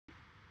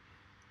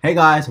Hey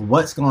guys,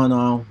 what's going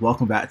on?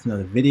 Welcome back to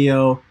another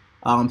video.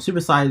 I'm super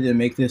excited to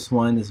make this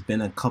one. It's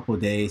been a couple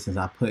days since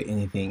I put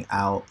anything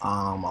out.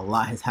 A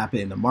lot has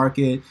happened in the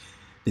market.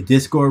 The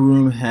Discord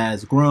room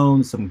has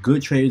grown. Some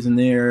good traders in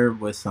there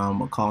with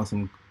some calling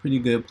some pretty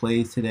good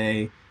plays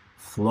today.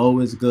 Flow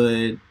is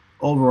good.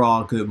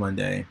 Overall, good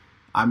Monday.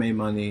 I made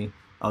money.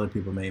 Other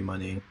people made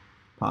money.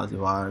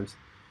 Positive vibes.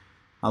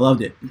 I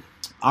loved it.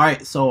 All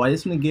right, so I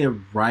just want to get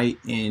right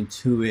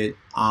into it.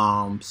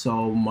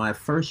 So my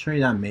first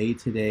trade I made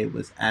today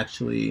was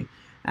actually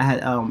I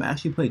had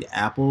actually played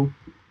Apple.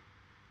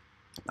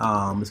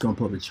 Just gonna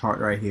pull up a chart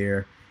right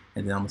here,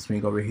 and then I'm gonna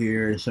swing over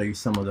here and show you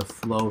some of the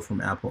flow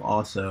from Apple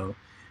also.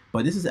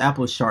 But this is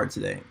Apple's chart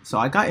today. So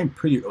I got in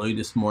pretty early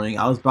this morning.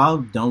 I was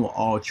about done with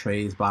all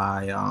trades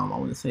by I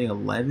want to say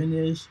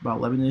 11ish, about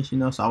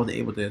 11ish, So I was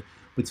able to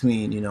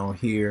between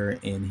here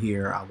and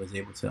here, I was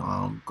able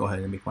to go ahead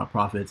and make my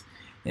profits.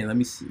 And let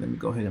me see, let me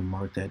go ahead and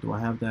mark that. Do I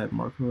have that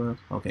marker up?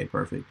 Okay,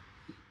 perfect.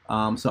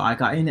 So I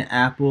got into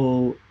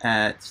Apple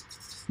at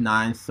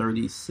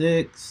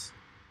 9:36.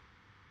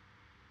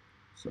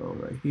 So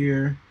right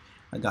here,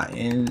 I got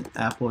in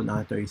Apple at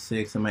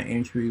 9:36, and my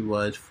entry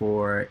was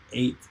for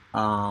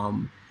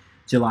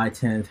July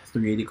 10th,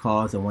 380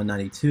 calls and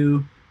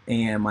 192,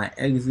 and my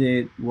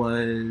exit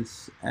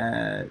was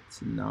at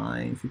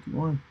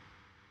 9:51.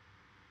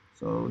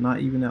 So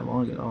not even that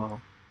long at all.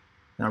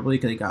 And I really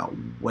could have got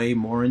way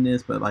more in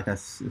this, but like I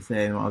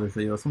said in my other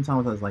videos,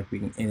 sometimes I was like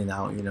being in and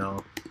out,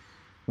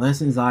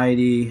 less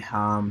anxiety,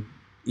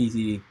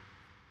 easy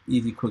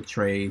quick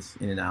trades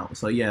in and out.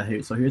 So yeah,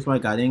 here's what I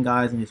got in,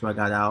 guys, and here's what I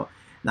got out.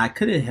 And I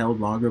could have held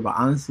longer, but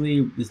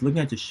honestly, just looking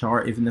at the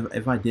chart, even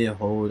if I did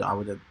hold, I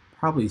would have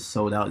probably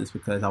sold out just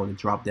because I would have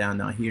dropped down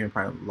here and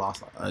probably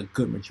lost a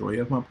good majority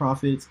of my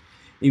profits,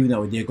 even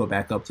though it did go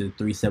back up to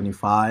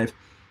 375.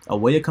 A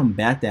way to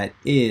combat that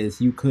is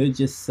you could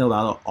just sell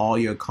out of all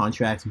your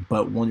contracts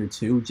but one or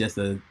two just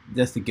to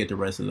get the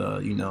rest of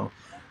the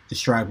the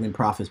straggling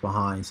profits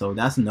behind. So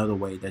that's another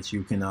way that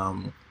you can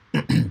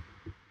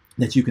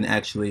that you can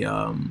actually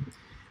go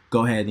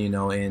ahead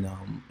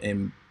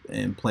and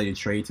play the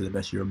trade to the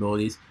best of your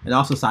abilities. And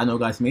also, side note,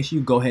 guys, make sure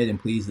you go ahead and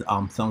please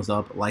thumbs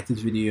up, like this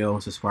video,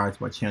 and subscribe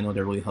to my channel.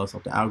 That really helps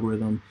out the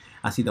algorithm.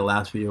 I see the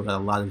last video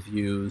got a lot of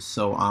views,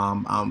 so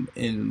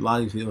in a lot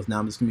of these videos now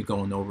I'm just gonna be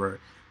going over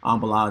a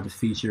lot of the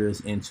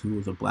features and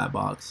tools of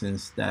BlackBox,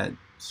 since that's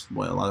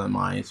what a lot of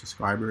my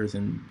subscribers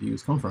and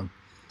views come from.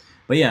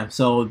 But yeah,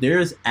 so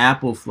there's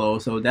Apple flow.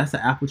 So that's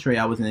the Apple trade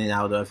I was in and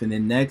out of. And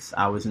then next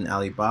I was in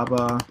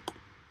Alibaba.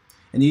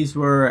 And these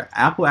were,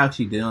 Apple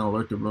actually didn't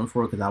alert the room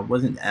for it because I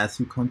wasn't as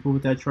too comfortable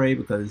with that trade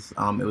because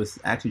it was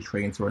actually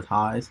trading towards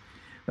highs.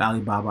 But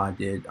Alibaba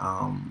did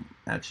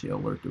actually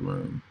alert the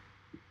room.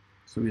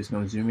 So we're just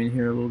going to zoom in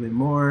here a little bit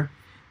more.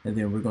 And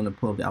then we're going to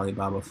pull up the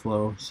Alibaba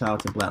flow. Shout out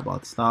to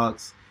BlackBox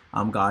Stocks.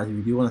 Guys, if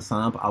you do want to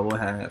sign up, I will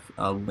have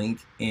a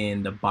link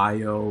in the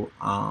bio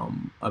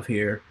of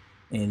here.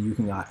 And you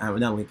can not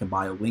link in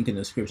bio, link in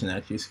the description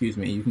actually, excuse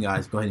me. You can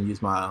guys go ahead and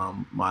use my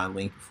my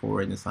link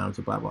for it and sign up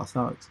to BlackBox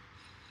Stocks.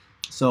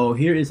 So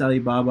here is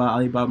Alibaba.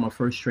 Alibaba, my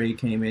first trade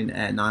came in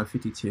at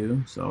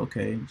 9:52. So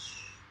okay,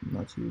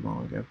 not too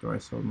long after I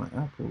sold my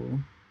Apple.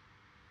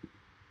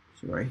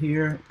 So right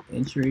here,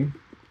 entry,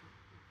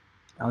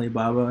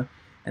 Alibaba,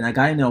 and I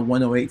got in a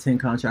 108.10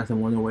 contract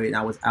and 108. And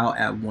I was out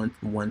at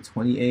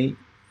 128,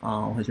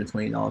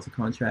 $120 a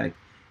contract,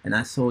 and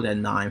I sold at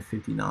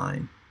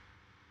 9:59.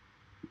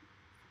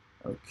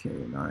 Okay,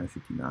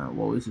 9:59.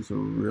 Whoa, this is a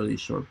really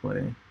short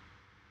play.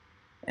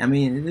 I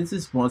mean, this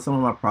is some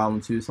of my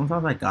problem too.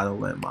 Sometimes I gotta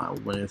let my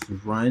winners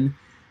run,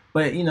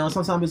 but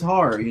sometimes it's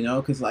hard,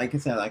 because like I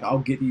said, like I'll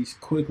get these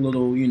quick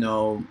little,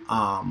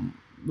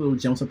 little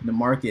jumps up in the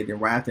market,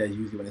 and right after that,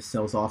 usually when it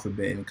sells off a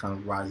bit and kind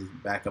of rises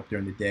back up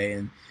during the day.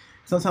 And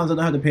sometimes I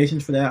don't have the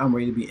patience for that. I'm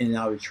ready to be in and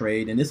out of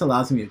trade, and this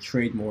allows me to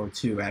trade more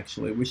too,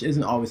 actually, which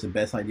isn't always the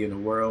best idea in the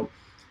world.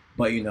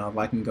 But if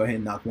I can go ahead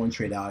and knock one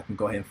trade out, I can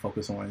go ahead and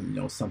focus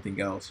on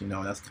something else.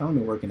 That's kind of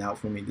been working out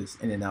for me,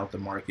 just in and out the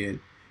market.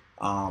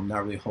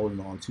 Not really holding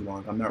on too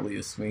long. I'm not really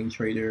a swing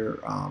trader,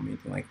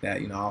 anything like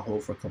that. I'll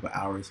hold for a couple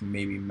hours,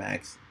 maybe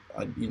max,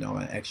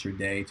 an extra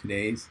day, 2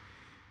 days.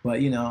 But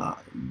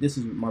this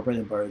is my bread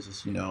and butter is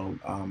just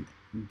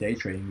day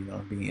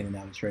trading. Being in and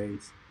out of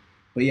trades.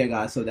 But yeah,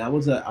 guys. So that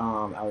was a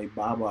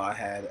Alibaba I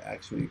had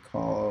actually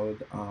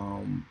called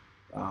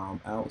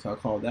out. So I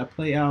called that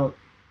play out.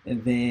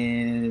 And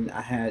then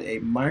I had a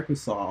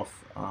Microsoft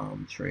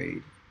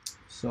trade.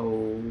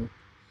 So,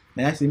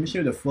 actually, let me show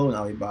you the flow in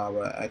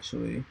Alibaba.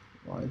 Actually,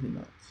 why is it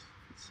not?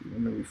 Let's see. Let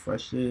me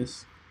refresh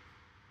this.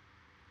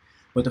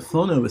 But the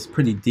flow note was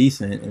pretty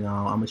decent, and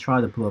I'm gonna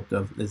try to pull up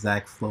the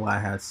exact flow I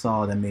had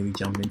saw that made me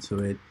jump into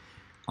it.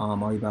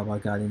 Alibaba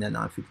got in at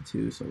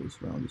 9:52, so it was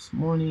around this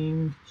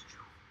morning.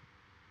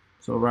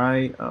 So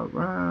right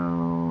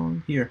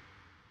around here.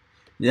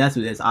 Yeah, that's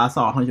what it is. I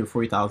saw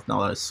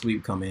 $140,000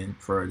 sweep come in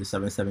for the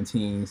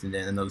 717s, and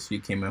then another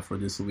sweep came in for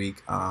this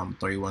week,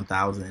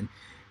 31,000.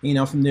 You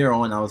know, from there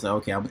on, I was like,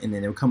 okay, and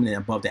then they were coming in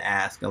above the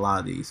ask, a lot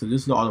of these. So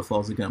this is all the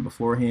flows looking at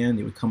beforehand.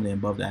 They were coming in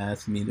above the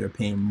ask, meaning they're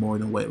paying more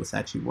than what it was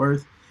actually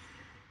worth.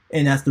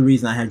 And that's the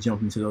reason I had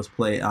jumped into those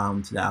play,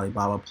 to the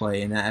Alibaba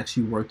play, and that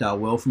actually worked out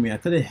well for me. I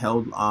could have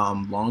held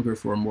longer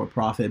for more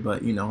profit,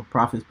 but you know,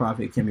 profit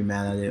can't be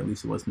mad at it. At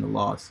least it wasn't a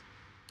loss.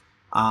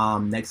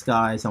 Next,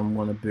 guys, I'm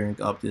going to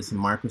bring up this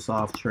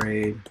Microsoft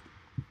trade.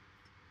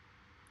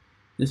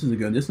 This is a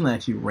good. This one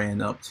actually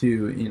ran up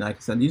too. You know, like I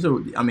said, these are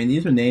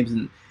names,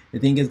 and the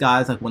thing is,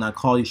 guys, like when I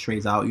call these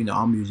trades out, you know,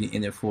 I'm usually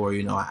in it for,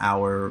 you know, an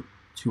hour,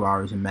 2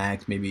 hours, and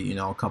max, maybe, you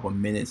know, a couple of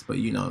minutes. But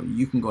you know,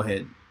 you can go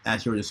ahead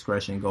at your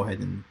discretion, go ahead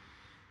and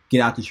get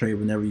out the trade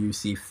whenever you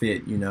see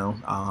fit. You know,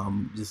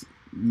 just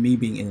me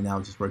being in and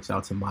out just works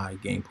out to my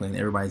game plan.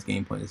 Everybody's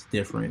game plan is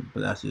different,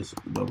 but that's just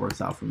what works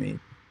out for me.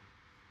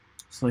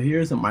 So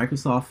here's a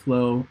Microsoft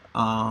flow.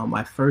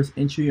 My first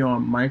entry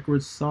on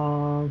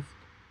Microsoft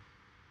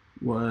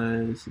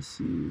was, let's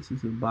see, this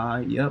is a buy,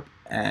 yep,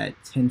 at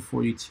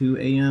 10:42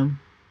 a.m.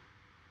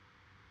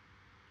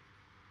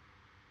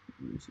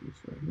 This is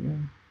right here,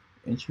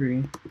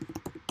 entry.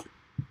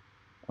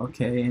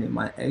 Okay, and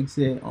my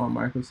exit on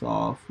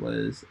Microsoft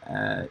was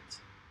at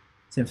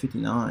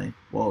 10:59.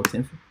 Whoa,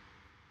 10.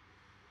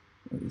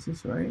 Is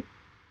this right?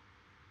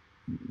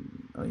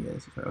 Oh yeah,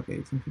 this is right. Okay,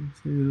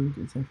 10:52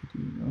 to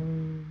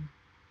 10:59.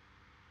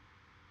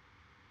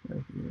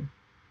 Right here.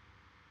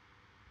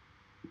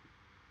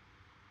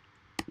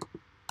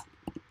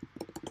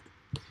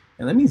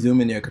 And let me zoom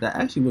in there because that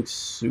actually looks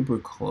super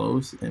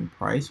close in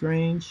price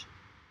range.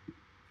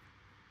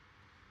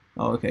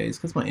 Oh, okay, it's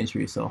because my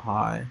entry is so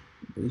high.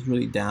 It's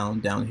really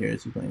down here.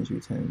 It's my entry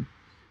 10.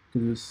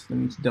 Because let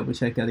me double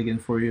check that again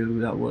for you.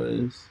 That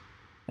was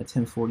at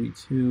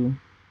 10:42.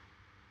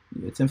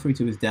 Yeah,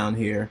 10:42 is down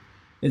here.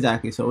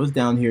 Exactly. So it was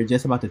down here,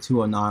 just about the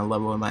 209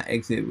 level, and my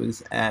exit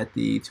was at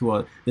the just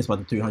about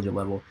the 300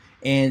 level.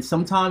 And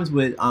sometimes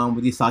with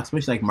these stocks,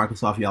 especially like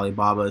Microsoft,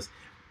 Alibaba's,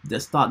 the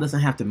stock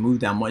doesn't have to move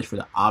that much for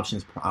the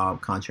options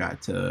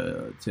contract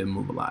to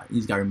move a lot. You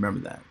just gotta remember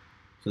that.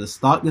 So the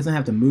stock doesn't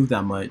have to move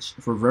that much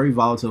for very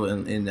volatile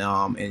and you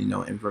know,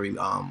 and very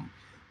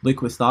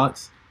liquid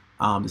stocks.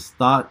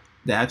 The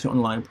actual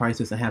underlying price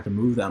doesn't have to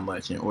move that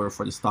much in order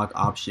for the stock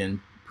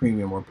option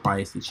premium or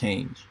price to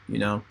change. You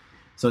know,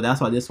 so that's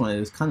why this one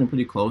is kind of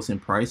pretty close in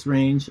price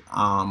range,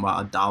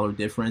 about $1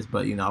 difference.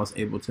 But you know, I was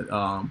able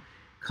to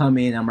come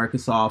in at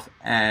Microsoft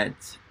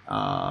at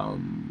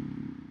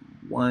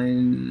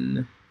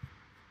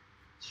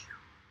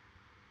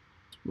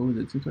what was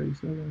it,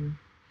 237?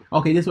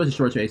 Okay, this was a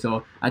short trade.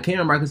 So I came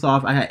on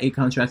Microsoft. I had 8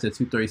 contracts at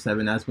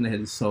 237. That's when I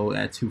had sold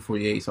at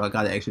 248. So I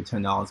got an extra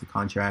 $10 a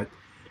contract,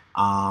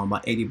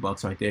 about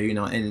 $80 right there. You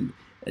know, and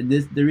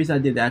the reason I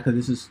did that because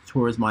this is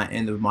towards my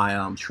end of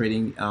my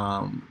trading,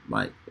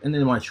 my end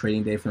of my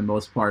trading day for the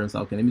most part. And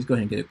so okay, let me just go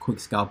ahead and get a quick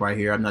scalp right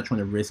here. I'm not trying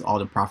to risk all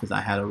the profits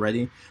I had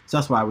already. So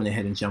that's why I went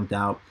ahead and jumped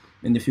out.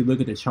 And if you look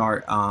at the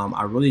chart,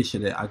 I really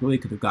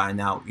could have gotten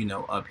out, you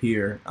know, up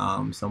here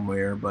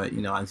somewhere, but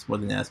you know, I just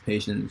wasn't as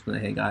patient. Just went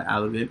ahead and got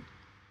out of it.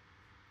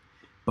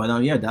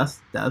 But yeah,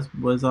 that's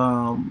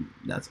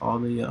all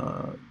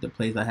the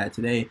plays I had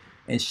today.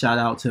 And shout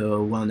out to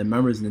one of the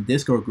members in the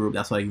Discord group.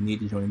 That's why you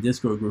need to join the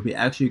Discord group. He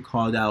actually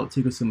called out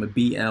ticker symbol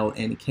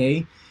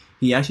BLNK.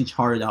 He actually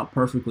charted out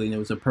perfectly, and it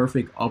was a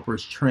perfect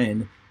upwards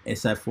trend,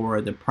 except for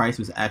the price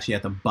was actually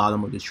at the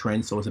bottom of the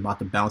trend, so it's about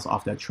to bounce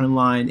off that trend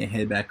line and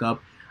head back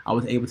up. I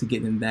was able to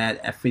get in that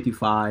at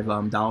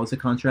 $55 a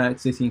contract,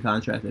 16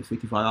 contracts at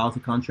 $55 a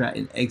contract,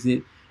 and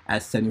exit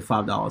at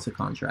 $75 a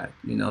contract.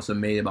 You know, so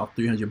made about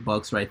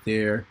 $300 right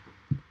there.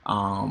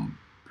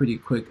 Pretty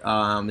quick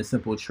and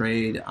simple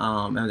trade.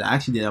 And I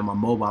actually did it on my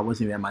mobile. I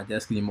wasn't even at my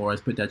desk anymore. I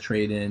just put that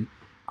trade in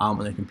on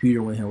the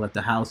computer when he left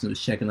the house and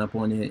was checking up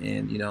on it.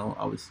 And you know,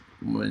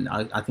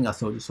 I think I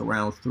sold just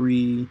around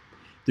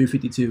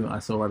 352. I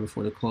sold right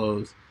before the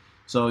close.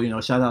 So, you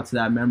know, shout out to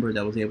that member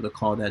that was able to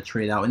call that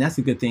trade out. And that's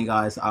a good thing,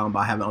 guys,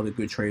 by having other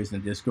good traders in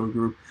the Discord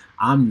group.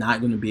 I'm not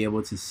going to be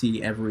able to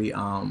see every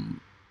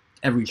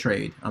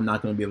trade. I'm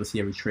not going to be able to see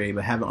every trade,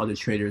 but having other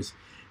traders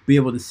be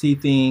able to see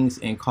things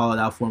and call it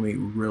out for me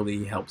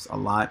really helps a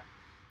lot.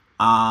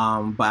 But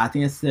I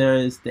think that's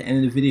the end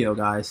of the video,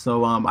 guys.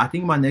 So I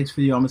think in my next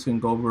video, I'm just going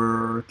to go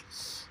over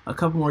a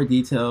couple more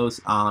details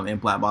in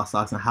BlackBox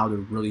stocks and how to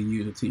really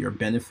use it to your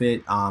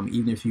benefit.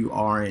 Even if you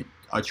aren't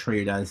a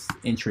trader that's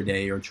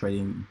intraday or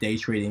day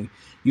trading,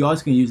 you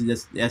also can use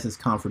it as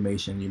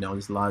confirmation. You know,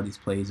 there's a lot of these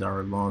plays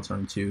are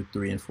long-term, 2,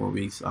 3, and 4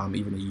 weeks,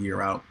 even a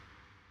year out.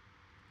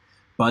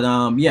 But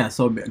yeah,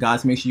 so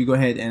guys, make sure you go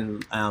ahead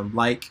and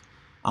like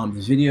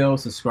this video,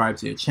 subscribe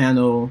to the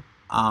channel,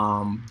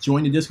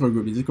 join the Discord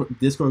group. The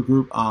Discord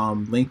group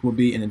link will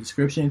be in the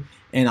description,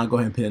 and I'll go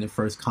ahead and put in the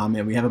first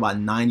comment. We have about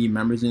 90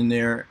 members in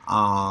there,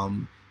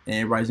 and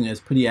everybody's in there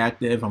is pretty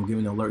active. I'm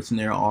giving alerts in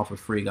there all for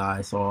free,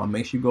 guys. So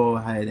make sure you go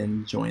ahead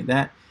and join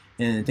that.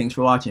 And thanks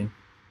for watching.